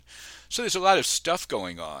So there's a lot of stuff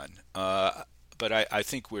going on, but I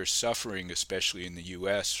think we're suffering, especially in the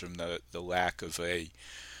U.S., from the lack of a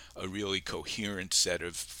really coherent set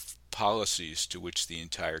of policies to which the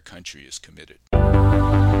entire country is committed.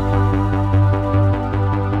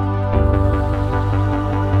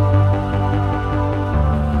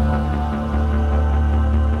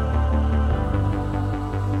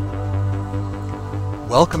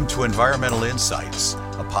 Welcome to Environmental Insights,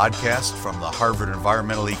 a podcast from the Harvard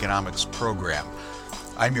Environmental Economics program.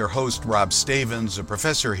 I'm your host, Rob Stavins, a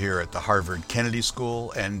professor here at the Harvard Kennedy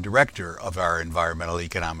School and director of our Environmental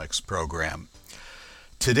Economics program.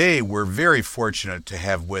 Today, we're very fortunate to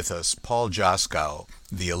have with us Paul Joskow,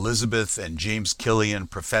 the Elizabeth and James Killian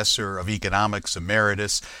Professor of Economics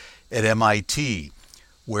Emeritus at MIT,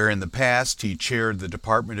 where in the past he chaired the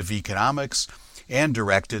Department of Economics and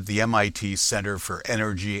directed the MIT Center for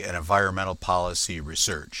Energy and Environmental Policy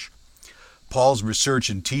Research. Paul's research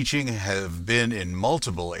and teaching have been in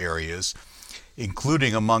multiple areas,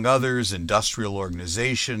 including, among others, industrial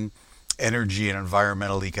organization, energy and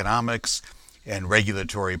environmental economics, and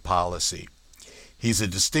regulatory policy. He's a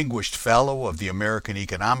distinguished fellow of the American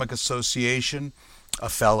Economic Association, a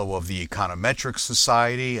fellow of the Econometric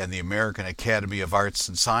Society and the American Academy of Arts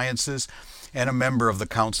and Sciences, and a member of the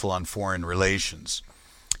Council on Foreign Relations.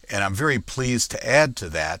 And I'm very pleased to add to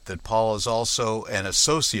that Paul is also an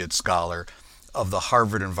associate scholar of the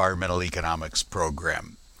Harvard Environmental Economics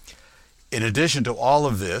program. In addition to all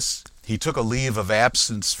of this, he took a leave of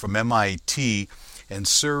absence from MIT and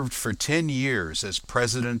served for 10 years as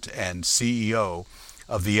president and CEO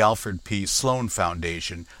of the Alfred P. Sloan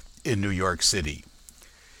Foundation in New York City.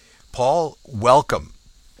 Paul, welcome.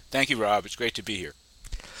 Thank you, Rob. It's great to be here.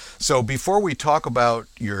 So before we talk about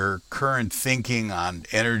your current thinking on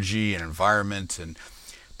energy and environment and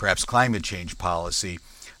perhaps climate change policy,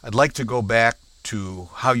 I'd like to go back to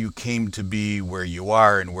how you came to be where you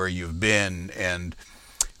are and where you've been, and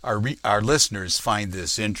our listeners find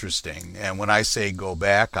this interesting. And when I say go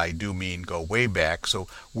back, I do mean go way back. So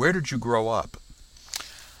where did you grow up?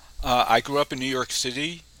 I grew up in New York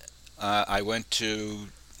City. I went to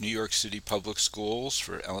New York City public schools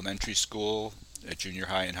for elementary school, junior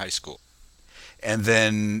high, and high school. And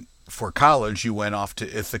then for college, you went off to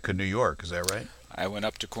Ithaca, New York. Is that right? I went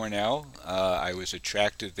up to Cornell. I was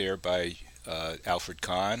attracted there by Alfred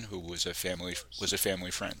Kahn, who was a family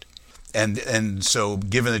friend. And so,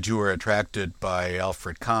 given that you were attracted by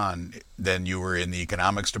Alfred Kahn, then you were in the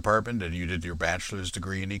economics department and you did your bachelor's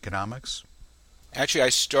degree in economics? Actually, I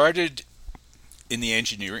started in the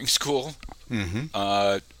engineering school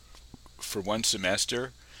for one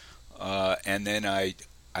semester, and then I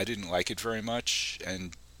didn't like it very much,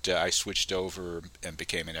 and I switched over and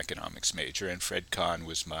became an economics major, and Fred Kahn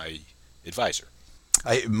was my advisor.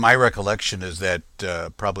 My recollection is that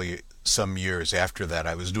probably some years after that,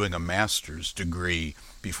 I was doing a master's degree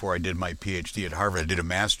before I did my PhD at Harvard. I did a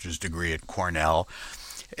master's degree at Cornell,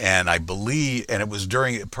 and I believe, and it was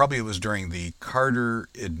during the Carter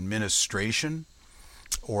administration,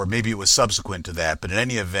 or maybe it was subsequent to that, but in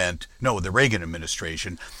any event, no, the Reagan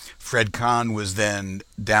administration. Fred Kahn was then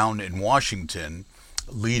down in Washington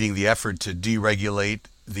leading the effort to deregulate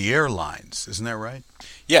the airlines. Isn't that right?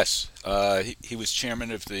 Yes. He was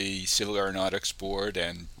chairman of the Civil Aeronautics Board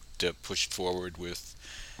and pushed forward with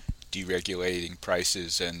deregulating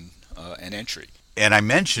prices and entry. And I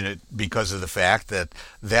mention it because of the fact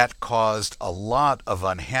that caused a lot of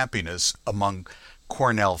unhappiness among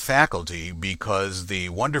Cornell faculty, because the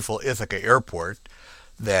wonderful Ithaca Airport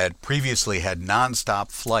that previously had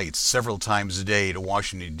nonstop flights several times a day to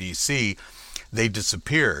Washington, D.C., they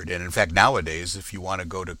disappeared. And in fact, nowadays, if you want to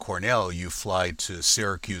go to Cornell, you fly to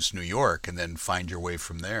Syracuse, New York, and then find your way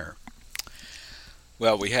from there.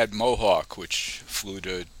 Well, we had Mohawk, which flew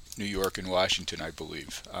to New York and Washington, I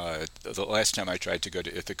believe. The last time I tried to go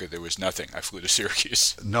to Ithaca, there was nothing. I flew to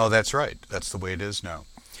Syracuse. No, that's right. That's the way it is now,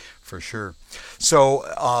 for sure. So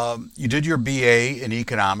you did your BA in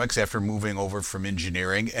economics after moving over from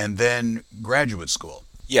engineering, and then graduate school.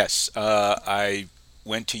 Yes, I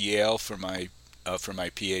went to Yale for my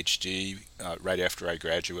PhD right after I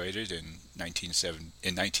graduated in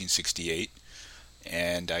 1968,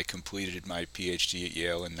 and I completed my PhD at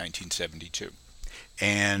Yale in 1972.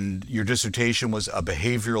 And your dissertation was a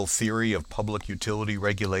behavioral theory of public utility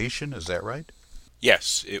regulation, is that right?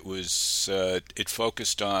 Yes, it was. It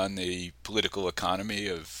focused on the political economy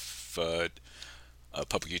of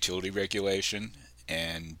public utility regulation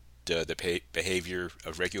and the behavior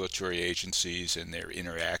of regulatory agencies and their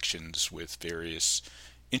interactions with various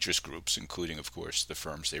interest groups, including, of course, the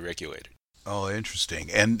firms they regulated. Oh, interesting.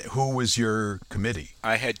 And who was your committee?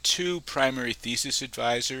 I had two primary thesis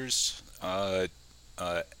advisors. Uh,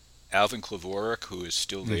 Alvin Klavorik, who is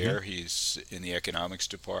still Hmm. there. He's in the economics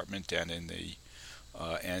department and in the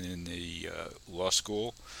law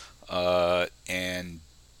school, and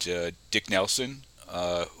Dick Nelson,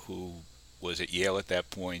 who was at Yale at that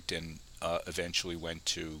point and eventually went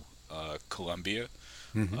to Columbia,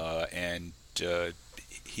 Hmm. and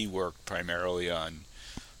he worked primarily on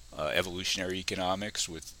evolutionary economics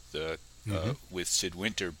Hmm. with Sid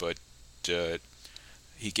Winter, but uh,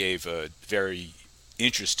 he gave a very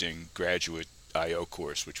interesting graduate IO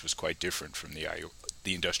course, which was quite different from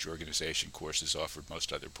the industrial organization courses offered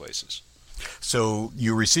most other places. So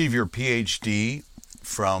you receive your PhD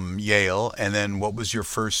from Yale, and then what was your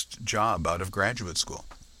first job out of graduate school?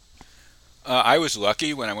 I was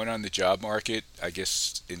lucky when I went on the job market. I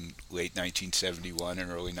guess in late 1971 and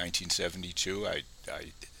early 1972, I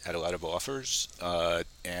had a lot of offers,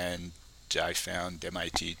 and I found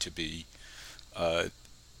MIT to be uh,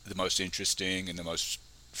 the most interesting and the most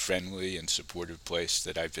friendly and supportive place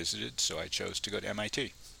that I visited. So I chose to go to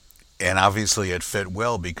MIT. And obviously it fit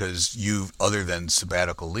well because you, other than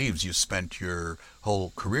sabbatical leaves, you spent your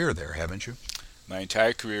whole career there, haven't you? My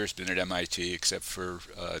entire career has been at MIT except for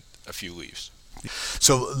a few leaves.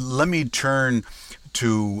 So let me turn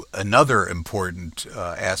to another important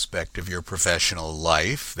aspect of your professional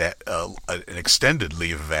life, that an extended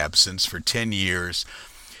leave of absence for 10 years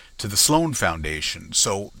to the Sloan Foundation.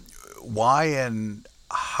 So why and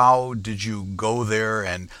how did you go there,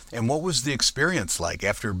 and what was the experience like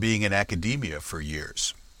after being in academia for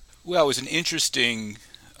years? Well, it was an interesting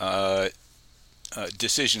uh,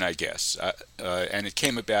 decision, I guess, and it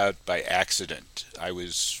came about by accident. I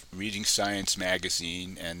was reading Science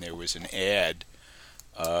magazine, and there was an ad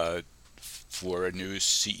uh, for a new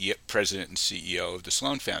CEO, president and CEO of the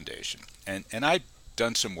Sloan Foundation, and I'd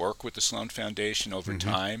done some work with the Sloan Foundation over Hmm.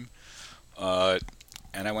 time. Uh,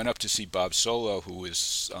 and I went up to see Bob Solow, who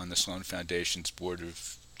was on the Sloan Foundation's board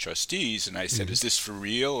of trustees, and I said, Hmm. "Is this for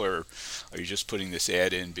real, or are you just putting this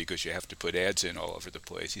ad in because you have to put ads in all over the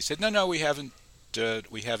place?" He said, "No, no, we haven't.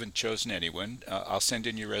 We haven't chosen anyone. I'll send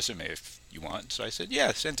in your resume if you want." So I said,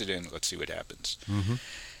 "Yeah, send it in. Let's see what happens." Hmm.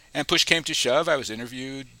 And push came to shove. I was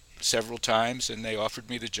interviewed several times, and they offered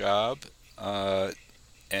me the job.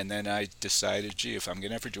 And then I decided, gee, if I'm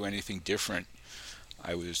going to ever do anything different,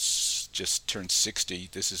 I was just turned 60.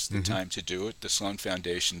 This is the Hmm. time to do it. The Sloan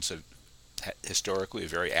Foundation's historically a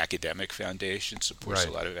very academic foundation, supports a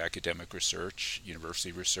Right. lot of academic research,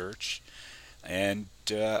 university research, and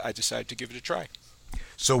I decided to give it a try.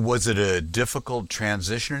 So was it a difficult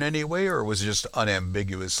transition in any way, or was it just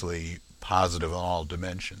unambiguously positive on all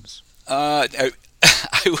dimensions? I,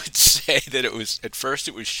 I would say that it was at first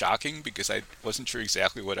it was shocking because I wasn't sure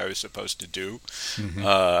exactly what I was supposed to do, Hmm.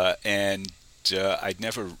 and I'd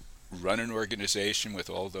never run an organization with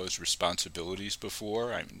all those responsibilities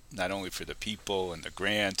before. I'm not only for the people and the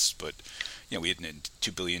grants, but we had a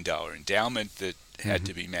 $2 billion endowment that had Hmm.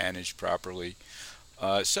 to be managed properly.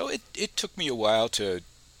 So it took me a while to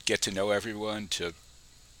get to know everyone, to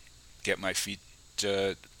get my feet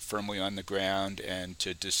firmly on the ground, and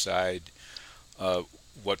to decide uh,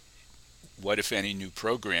 what what if any new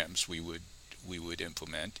programs we would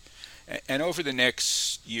implement. And over the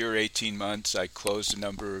next year, 18 months, I closed a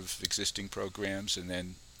number of existing programs and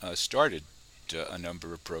then started a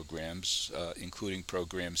number of programs, including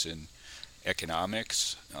programs in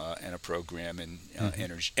economics and a program in Hmm.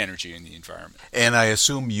 energy and the environment. And I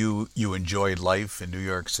assume you enjoyed life in New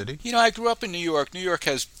York City. I grew up in New York. New York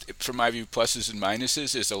has, from my view, pluses and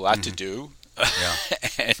minuses. There's a lot to Hmm. do, Yeah.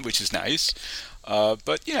 and which is nice.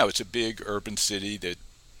 But it's a big urban city that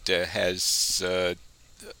has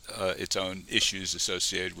its own issues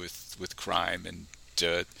associated with crime and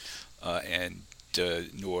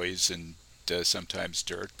noise and sometimes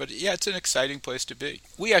dirt. But yeah, it's an exciting place to be.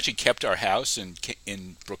 We actually kept our house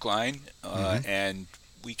in Brookline, Hmm. and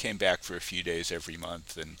we came back for a few days every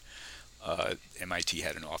month. And MIT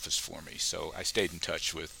had an office for me, so I stayed in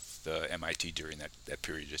touch with MIT during that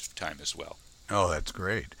period of time as well. Oh, that's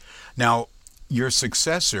great. Now, your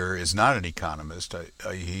successor is not an economist.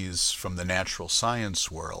 He's from the natural science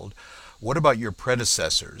world. What about your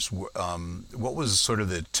predecessors? What was sort of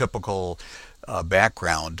the typical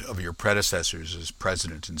background of your predecessors as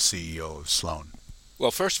president and CEO of Sloan?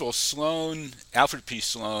 Well, first of all, Alfred P.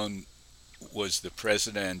 Sloan was the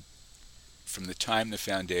president from the time the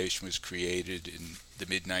foundation was created in the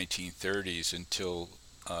mid 1930s until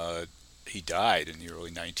he died in the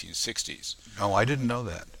early 1960s. Oh, I didn't know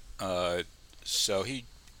that. Uh, so he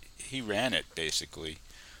ran it basically.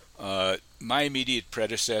 My immediate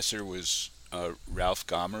predecessor was Ralph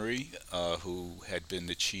Gomery, who had been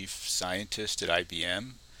the chief scientist at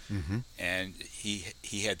IBM, Mm-hmm. and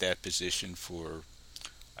he had that position for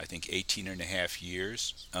I think 18 and a half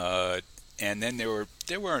years. And then there were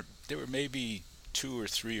maybe two or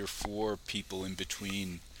three or four people in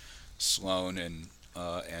between Sloan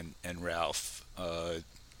and Ralph.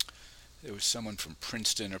 There was someone from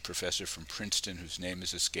Princeton, a professor from Princeton, whose name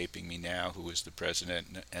is escaping me now, who was the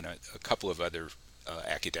president, and a couple of other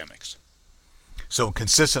academics. So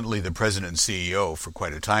consistently, the president and CEO for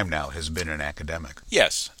quite a time now has been an academic.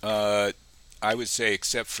 Yes, I would say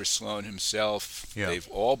except for Sloan himself, Yeah. they've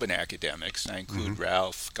all been academics. I include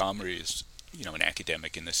Ralph Gomery as an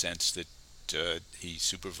academic in the sense that he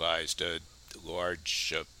supervised a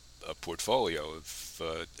large a portfolio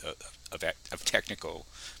of technical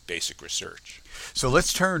basic research. So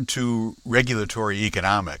let's turn to regulatory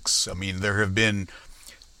economics. I mean, there have been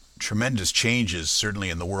tremendous changes,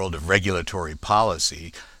 certainly in the world of regulatory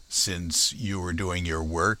policy, since you were doing your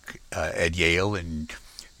work at Yale and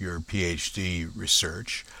your PhD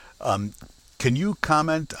research. Can you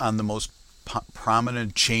comment on the most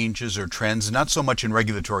prominent changes or trends, not so much in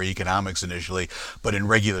regulatory economics initially, but in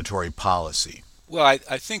regulatory policy? Well,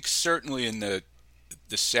 I think certainly in the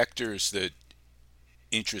sectors that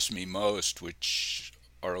interest me most, which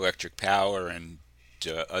are electric power and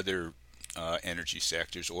other energy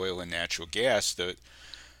sectors, oil and natural gas, the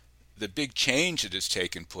big change that has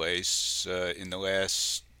taken place in the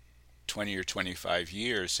last 20 or 25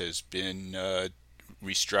 years has been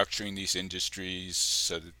restructuring these industries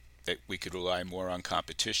so that we could rely more on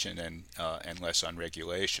competition and less on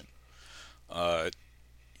regulation.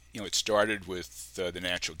 It started with the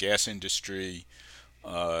natural gas industry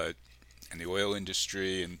and the oil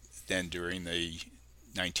industry, and then during the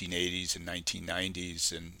 1980s and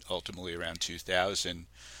 1990s, and ultimately around 2000,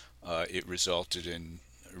 it resulted in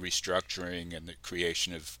restructuring and the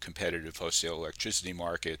creation of competitive wholesale electricity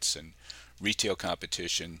markets and retail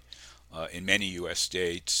competition in many U.S.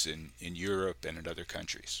 states, in Europe, and in other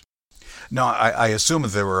countries. Now, I assume that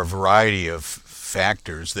there were a variety of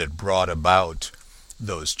factors that brought about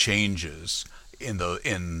those changes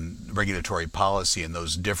in regulatory policy in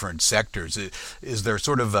those different sectors. Is there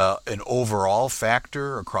sort of an overall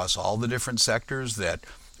factor across all the different sectors that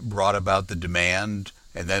brought about the demand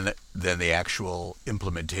and then the actual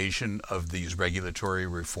implementation of these regulatory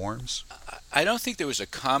reforms? I don't think there was a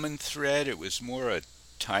common thread. It was more a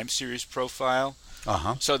time series profile.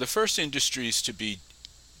 Uh-huh. So the first industries to be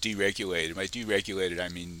deregulated, by deregulated I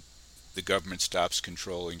mean the government stops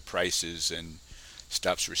controlling prices and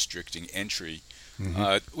stops restricting entry,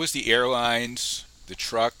 was the airlines, the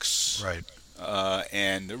trucks, Right.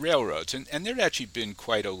 And the railroads. And there had actually been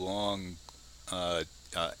quite a long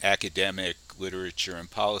academic literature and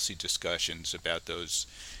policy discussions about those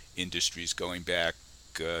industries going back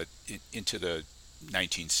into the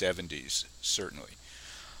 1970s, certainly.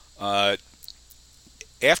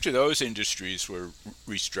 After those industries were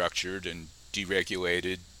restructured and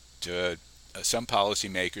deregulated, some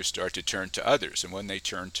policymakers started to turn to others, and one they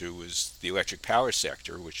turned to was the electric power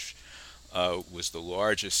sector, which was the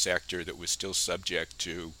largest sector that was still subject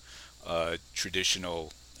to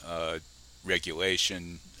traditional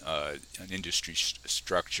regulation, an industry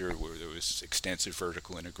structure where there was extensive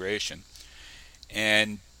vertical integration.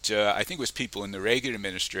 And I think it was people in the Reagan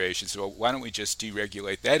administration said, well, why don't we just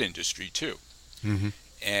deregulate that industry too? Mm-hmm.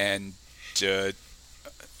 And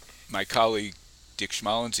my colleague Dick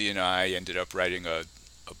Schmalensee and I ended up writing a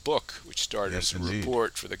book which started Yes, as a indeed.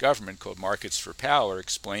 report for the government called Markets for Power,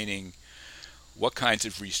 explaining what kinds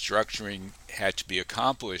of restructuring had to be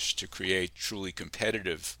accomplished to create truly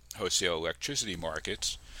competitive wholesale electricity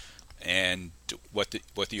markets, and what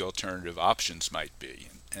the alternative options might be.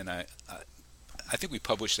 And I think we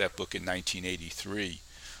published that book in 1983,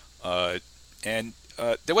 and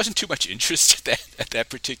there wasn't too much interest at that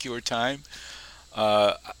particular time.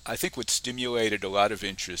 I think what stimulated a lot of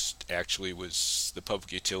interest actually was the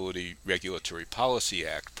Public Utility Regulatory Policy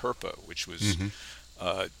Act, PURPA, which was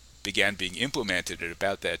began being implemented at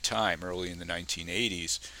about that time, early in the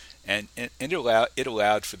 1980s, and it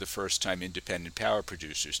allowed for the first time independent power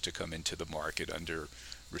producers to come into the market under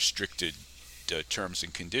restricted terms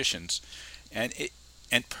and conditions, and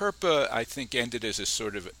PURPA I think ended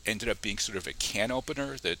up being sort of a can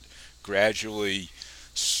opener that gradually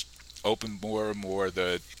opened more and more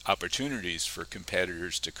the opportunities for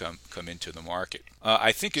competitors to come into the market.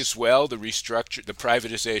 I think as well the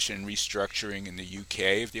privatization and restructuring in the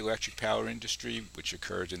UK of the electric power industry, which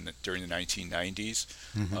occurred during the 1990s,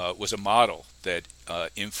 was a model that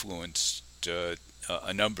influenced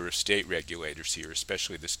a number of state regulators here,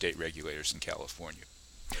 especially the state regulators in California.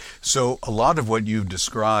 So a lot of what you've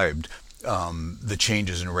described, the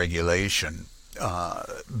changes in regulation,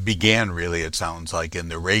 began really, it sounds like, in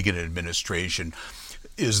the Reagan administration.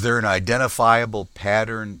 Is there an identifiable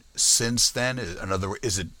pattern since then? In other words,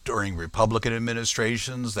 is it during Republican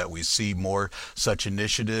administrations that we see more such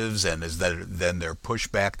initiatives, and is that then they're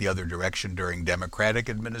pushed back the other direction during Democratic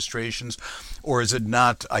administrations, or is it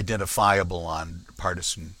not identifiable on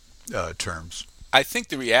partisan terms? I think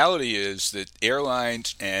the reality is that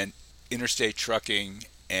airlines and interstate trucking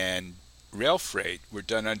and rail freight were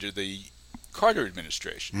done under the Carter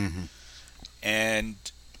administration. Mm-hmm. And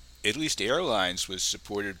at least airlines was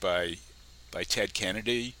supported by Ted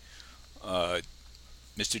Kennedy,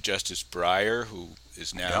 Mr. Justice Breyer, who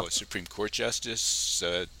is now a Supreme Court justice,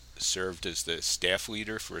 served as the staff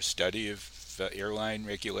leader for a study of airline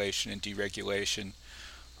regulation and deregulation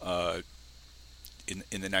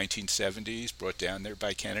in the 1970s, brought down there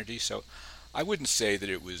by Kennedy. So I wouldn't say that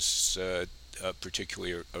it was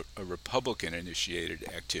particularly a Republican-initiated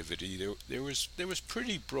activity. There was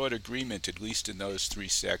pretty broad agreement, at least in those three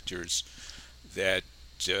sectors, that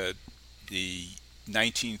the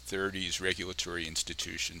 1930s regulatory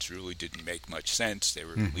institutions really didn't make much sense. They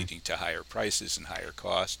were leading to higher prices and higher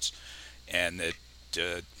costs, and that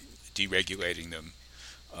deregulating them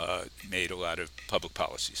made a lot of public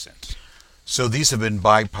policy sense. So these have been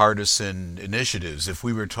bipartisan initiatives. If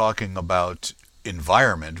we were talking about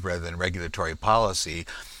environment rather than regulatory policy,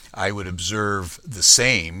 I would observe the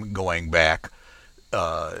same going back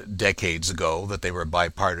decades ago, that they were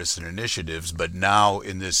bipartisan initiatives. But now,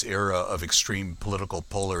 in this era of extreme political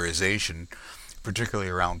polarization, particularly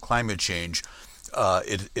around climate change,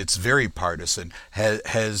 it's very partisan.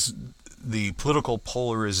 Has the political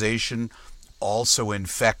polarization also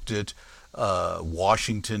infected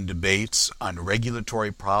Washington debates on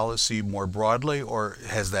regulatory policy more broadly, or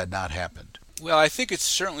has that not happened? Well, I think it's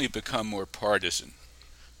certainly become more partisan,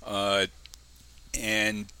 and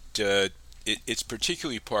it's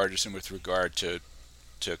particularly partisan with regard to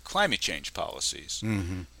climate change policies,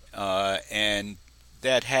 and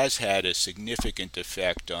that has had a significant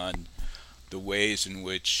effect on the ways in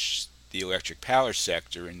which the electric power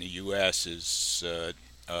sector in the U.S. is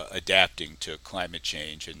adapting to climate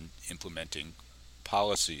change and implementing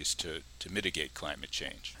policies to mitigate climate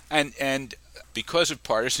change. And because of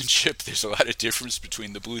partisanship, there's a lot of difference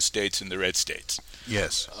between the blue states and the red states.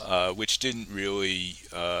 Yes. Which didn't really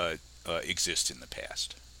exist in the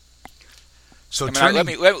past. So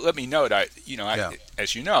let me note,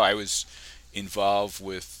 as you know, I was involved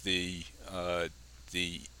with the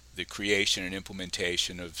creation and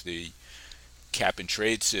implementation of the cap and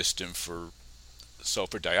trade system for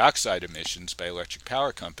sulfur dioxide emissions by electric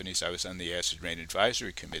power companies. I was on the Acid Rain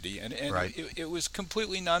Advisory Committee, and right. it was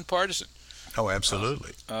completely nonpartisan. Oh,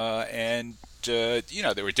 absolutely.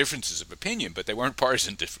 There were differences of opinion, but they weren't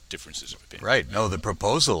partisan differences of opinion. Right. No, the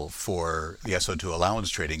proposal for the SO2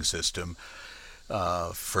 allowance trading system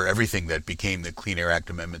for everything that became the Clean Air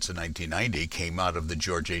Act amendments in 1990 came out of the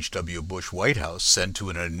George H.W. Bush White House, sent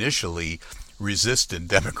to an initially resistant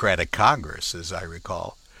Democratic Congress, as I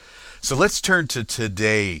recall. So let's turn to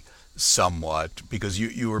today somewhat, because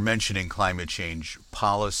you were mentioning climate change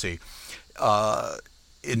policy.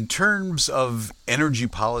 In terms of energy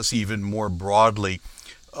policy even more broadly,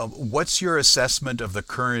 what's your assessment of the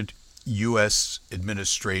current U.S.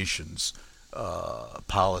 administration's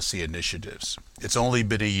policy initiatives? It's only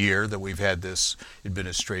been a year that we've had this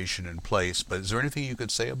administration in place, but is there anything you could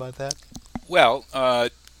say about that? Well, I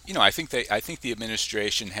think the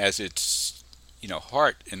administration has its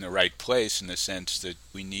heart in the right place, in the sense that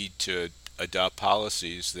we need to adopt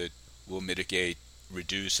policies that will mitigate,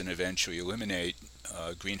 reduce, and eventually eliminate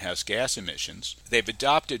greenhouse gas emissions. They've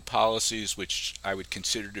adopted policies which I would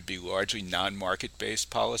consider to be largely non-market-based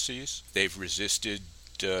policies. They've resisted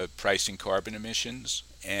pricing carbon emissions,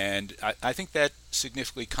 and I think that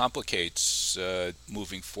significantly complicates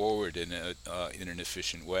moving forward in an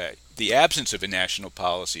efficient way. The absence of a national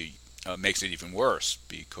policy makes it even worse,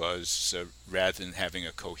 because rather than having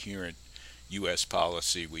a coherent U.S.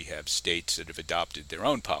 policy, we have states that have adopted their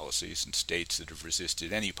own policies and states that have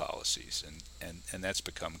resisted any policies, and that's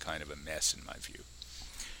become kind of a mess in my view.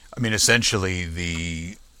 I mean, essentially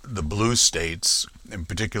the blue states, in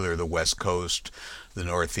particular the West Coast, the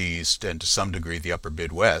Northeast, and to some degree the Upper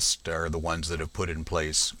Midwest, are the ones that have put in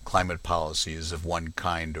place climate policies of one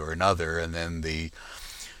kind or another, and then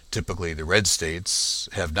typically the red states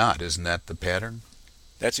have not. Isn't that the pattern?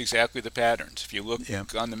 That's exactly the pattern. If you look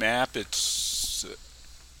on the map, it's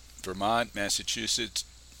Vermont, Massachusetts,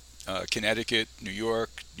 Connecticut, New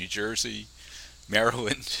York, New Jersey,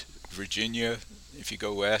 Maryland, Virginia. If you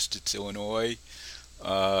go west, it's Illinois,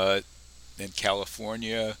 then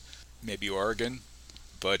California, maybe Oregon,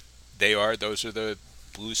 but those are the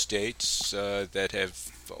blue states that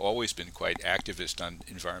have always been quite activist on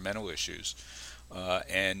environmental issues,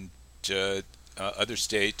 and other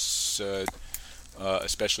states,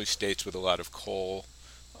 especially states with a lot of coal,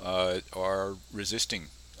 are resisting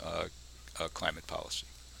climate policy.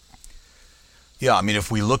 Yeah, I mean, if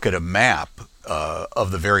we look at a map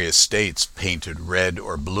of the various states painted red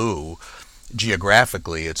or blue,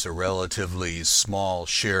 geographically, it's a relatively small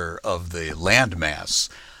share of the landmass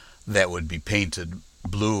that would be painted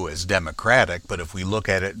blue as democratic. But if we look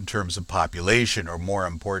at it in terms of population, or more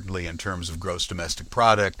importantly, in terms of gross domestic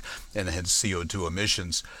product and hence CO2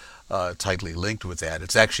 emissions tightly linked with that,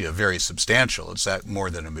 it's actually a very substantial. It's that more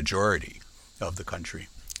than a majority of the country.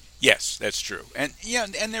 Yes, that's true, and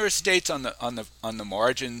and there are states on the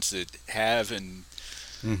margins that have and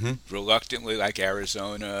reluctantly, like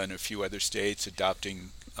Arizona and a few other states,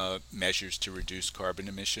 adopting measures to reduce carbon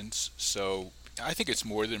emissions. So I think it's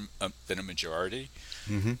more than a majority.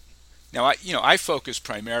 Mm-hmm. Now, I focus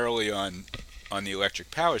primarily on the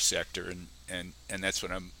electric power sector, and that's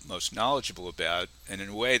what I'm most knowledgeable about. And in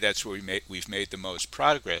a way, that's where we've made the most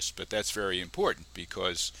progress. But that's very important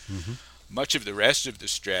because much of the rest of the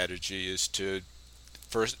strategy is to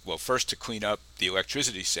first to clean up the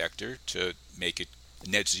electricity sector to make it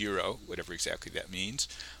net zero, whatever exactly that means,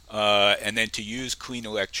 and then to use clean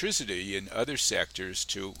electricity in other sectors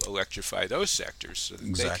to electrify those sectors so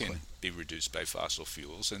that they can be reduced by fossil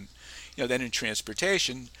fuels, and then in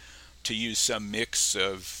transportation to use some mix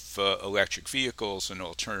of electric vehicles and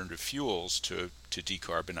alternative fuels to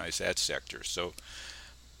decarbonize that sector. So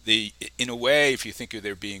in a way, if you think of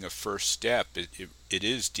there being a first step, it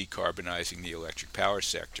is decarbonizing the electric power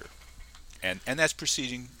sector, and that's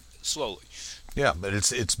proceeding slowly. Yeah, but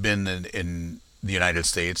it's been in the United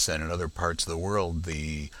States and in other parts of the world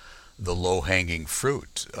the low-hanging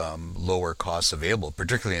fruit, lower costs available,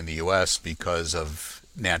 particularly in the U.S. because of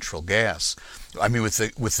natural gas. I mean, with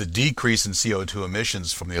the decrease in CO2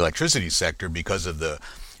 emissions from the electricity sector because of the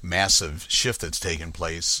massive shift that's taken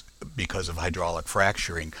place because of hydraulic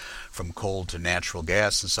fracturing from coal to natural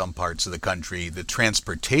gas in some parts of the country, the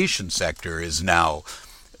transportation sector is now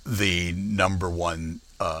the number one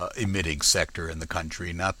emitting sector in the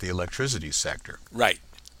country, not the electricity sector. Right.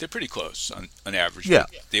 They're pretty close on average. Yeah.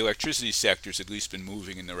 The electricity sector's at least been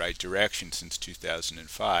moving in the right direction since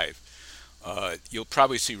 2005. You'll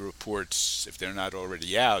probably see reports, if they're not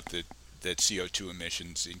already out, that CO2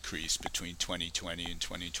 emissions increased between 2020 and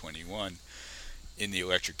 2021 in the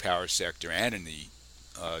electric power sector and in the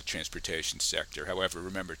transportation sector. However,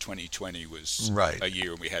 remember 2020 was a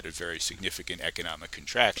year when we had a very significant economic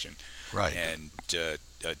contraction, and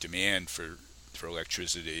demand for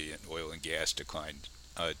electricity and oil and gas declined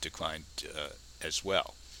as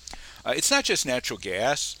well. It's not just natural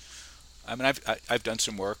gas. I mean, I've done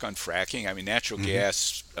some work on fracking. I mean, natural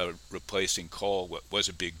gas replacing coal was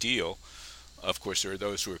a big deal. Of course, there are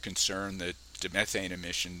those who are concerned that the methane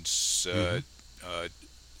emissions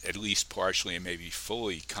at least partially and maybe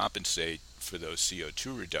fully compensate for those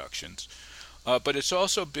CO2 reductions. But it's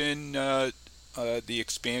also been the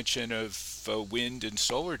expansion of wind and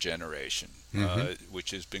solar generation,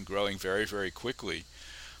 which has been growing very, very quickly,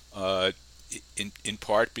 in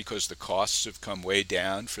part because the costs have come way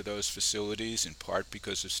down for those facilities, in part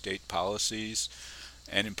because of state policies,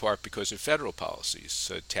 and in part because of federal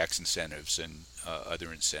policies, tax incentives and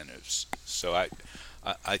other incentives. So I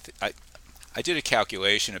did a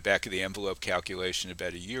calculation, a back-of-the-envelope calculation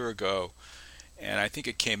about a year ago, and I think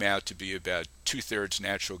it came out to be about 2/3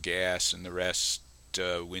 natural gas and the rest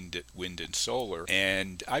wind and solar.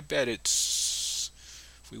 And I bet if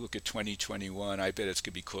we look at 2021, I bet it's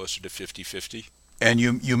going to be closer to 50-50. And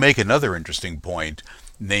you make another interesting point,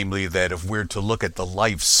 namely that if we're to look at the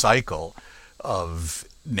life cycle of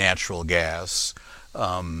natural gas,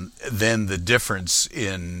 then the difference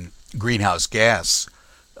in greenhouse gas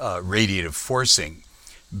radiative forcing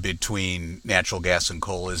between natural gas and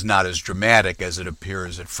coal is not as dramatic as it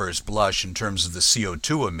appears at first blush in terms of the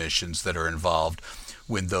CO2 emissions that are involved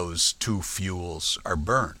when those two fuels are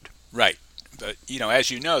burned. Right. But,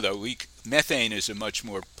 as you know, though, methane is a much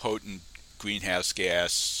more potent greenhouse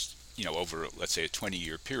gas, over, let's say, a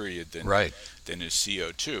 20-year period than is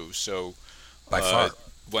CO2. So by far,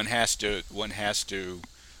 one has to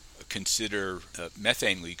consider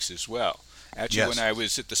methane leaks as well. Actually, when I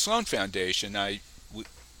was at the Sloan Foundation,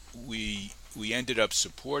 we ended up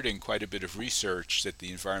supporting quite a bit of research that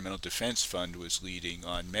the Environmental Defense Fund was leading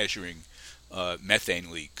on measuring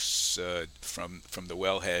methane leaks from the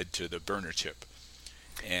wellhead to the burner tip.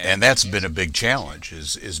 And that's been a big challenge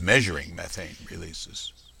is measuring methane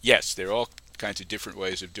releases. yes, there are all kinds of different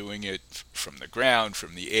ways of doing it from the ground,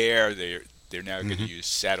 from the air. They're now going to Hmm. use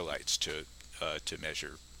satellites to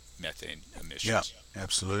measure methane Yeah, emissions.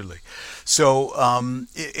 absolutely. So,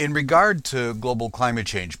 in regard to global climate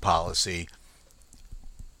change policy,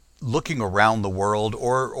 looking around the world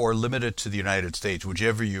or limited to the United States,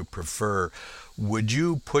 whichever you prefer, would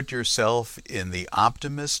you put yourself in the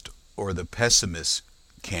optimist or the pessimist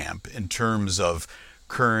camp in terms of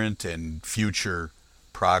current and future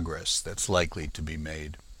progress that's likely to be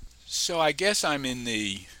made? So I guess I'm in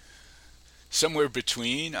the somewhere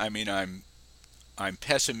between. I mean, I'm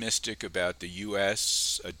pessimistic about the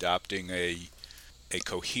U.S. adopting a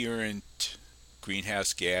coherent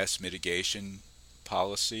greenhouse gas mitigation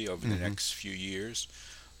policy over the Hmm. next few years.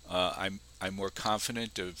 I'm more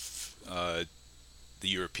confident of the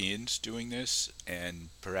Europeans doing this, and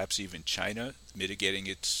perhaps even China mitigating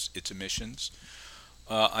its emissions.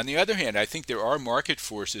 On the other hand, I think there are market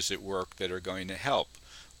forces at work that are going to help.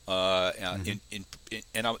 Hmm.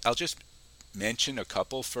 And I'll just mention a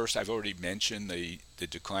couple. First, I've already mentioned the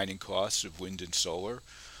declining costs of wind and solar.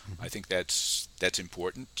 I think that's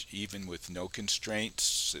important, even with no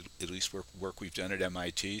constraints. At least work we've done at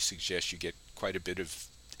MIT suggests you get quite a bit of,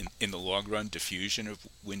 in the long run, diffusion of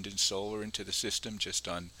wind and solar into the system just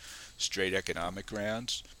on straight economic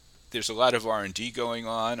grounds. There's a lot of R&D going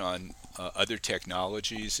on other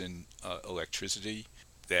technologies in electricity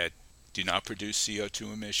that do not produce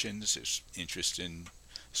CO2 emissions. There's interest in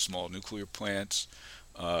small nuclear plants,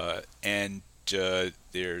 and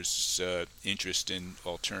there's interest in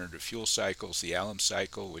alternative fuel cycles, the Allam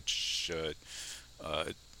cycle, which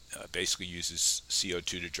basically uses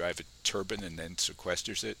CO2 to drive a turbine and then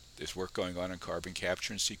sequesters it. There's work going on carbon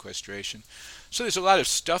capture and sequestration. So there's a lot of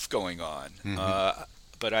stuff going on. Hmm.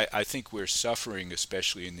 But I think we're suffering,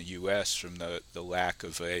 especially in the U.S., from the lack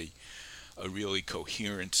of a really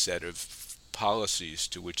coherent set of policies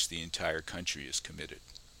to which the entire country is committed.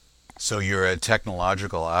 So you're a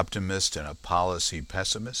technological optimist and a policy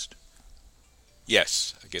pessimist?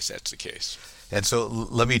 Yes, I guess that's the case. And so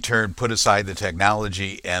let me put aside the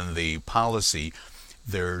technology and the policy.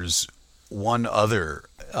 There's one other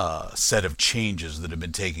set of changes that have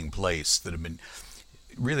been taking place that have been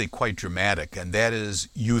really quite dramatic, and that is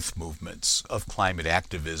youth movements of climate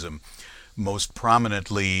activism, most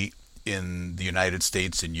prominently in the United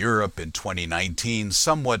States and Europe in 2019,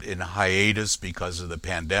 somewhat in hiatus because of the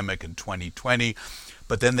pandemic in 2020.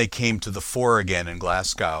 But then they came to the fore again in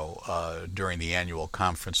Glasgow during the annual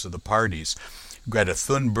conference of the parties. Greta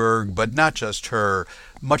Thunberg, but not just her,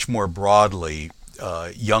 much more broadly,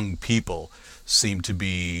 young people seem to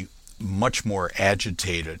be much more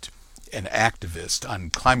agitated and activist on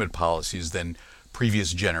climate policies than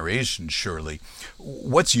previous generations, surely.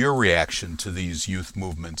 What's your reaction to these youth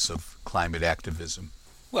movements of climate activism?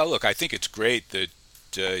 Well, look, I think it's great that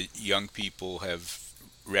young people have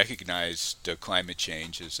recognized climate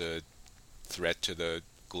change as a threat to the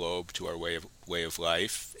globe, to our way of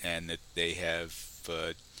life, and that they have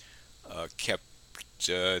kept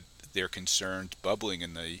their concerns bubbling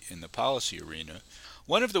in the policy arena.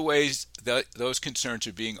 One of the ways that those concerns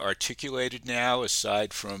are being articulated now,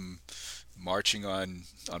 aside from marching on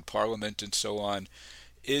Parliament and so on,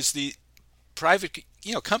 is the private,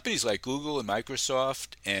 companies like Google and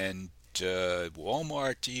Microsoft and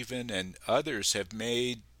Walmart even and others have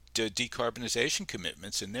made decarbonization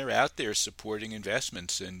commitments, and they're out there supporting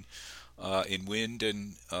investments in wind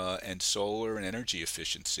and solar and energy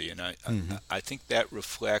efficiency. And Mm-hmm. I think that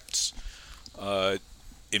reflects uh,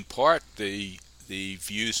 in part the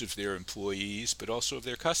views of their employees, but also of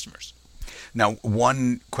their customers. Now,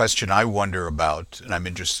 one question I wonder about, and I'm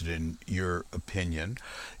interested in your opinion,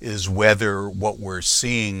 is whether what we're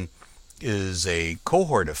seeing is a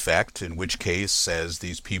cohort effect, in which case, as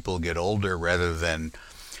these people get older, rather than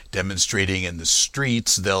demonstrating in the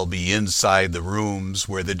streets, they'll be inside the rooms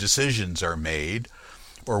where the decisions are made,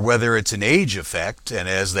 or whether it's an age effect, and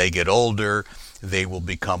as they get older, they will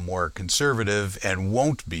become more conservative and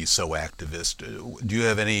won't be so activist. Do you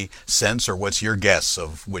have any sense, or what's your guess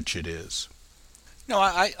of which it is? No,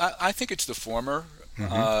 I think it's the former.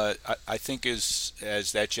 Mm-hmm. I think as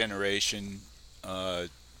that generation uh,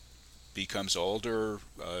 becomes older,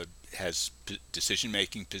 has decision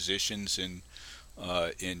making positions in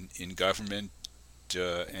government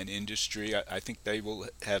and industry, I think they will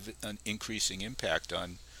have an increasing impact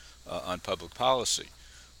on public policy.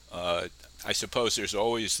 Uh, I suppose there's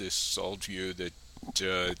always this old view that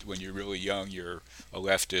when you're really young, you're a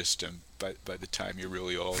leftist, and by the time you're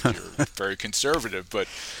really old, you're very conservative. But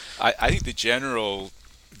I think the general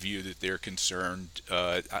view that they're concerned,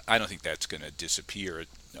 I don't think that's going to disappear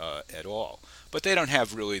at all. But they don't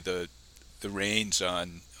have really the reins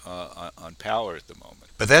on power at the moment.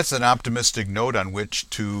 But that's an optimistic note on which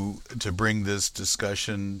to bring this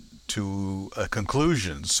discussion to a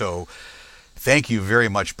conclusion. So thank you very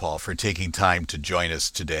much, Paul, for taking time to join us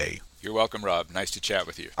today. You're welcome, Rob. Nice to chat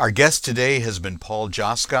with you. Our guest today has been Paul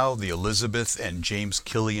Joskow, the Elizabeth and James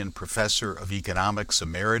Killian Professor of Economics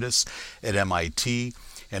Emeritus at MIT,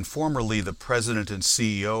 and formerly the President and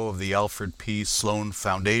CEO of the Alfred P. Sloan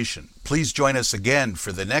Foundation. Please join us again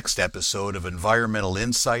for the next episode of Environmental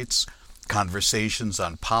Insights, Conversations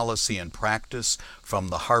on Policy and Practice from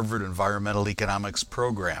the Harvard Environmental Economics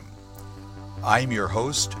Program. I'm your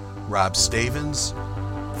host, Rob Stavins.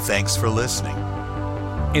 Thanks for listening.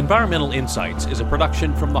 Environmental Insights is a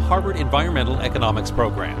production from the Harvard Environmental Economics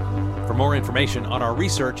Program. For more information on our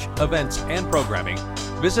research, events, and programming,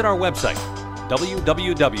 visit our website,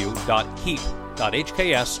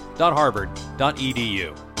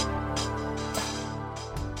 www.heap.hks.harvard.edu.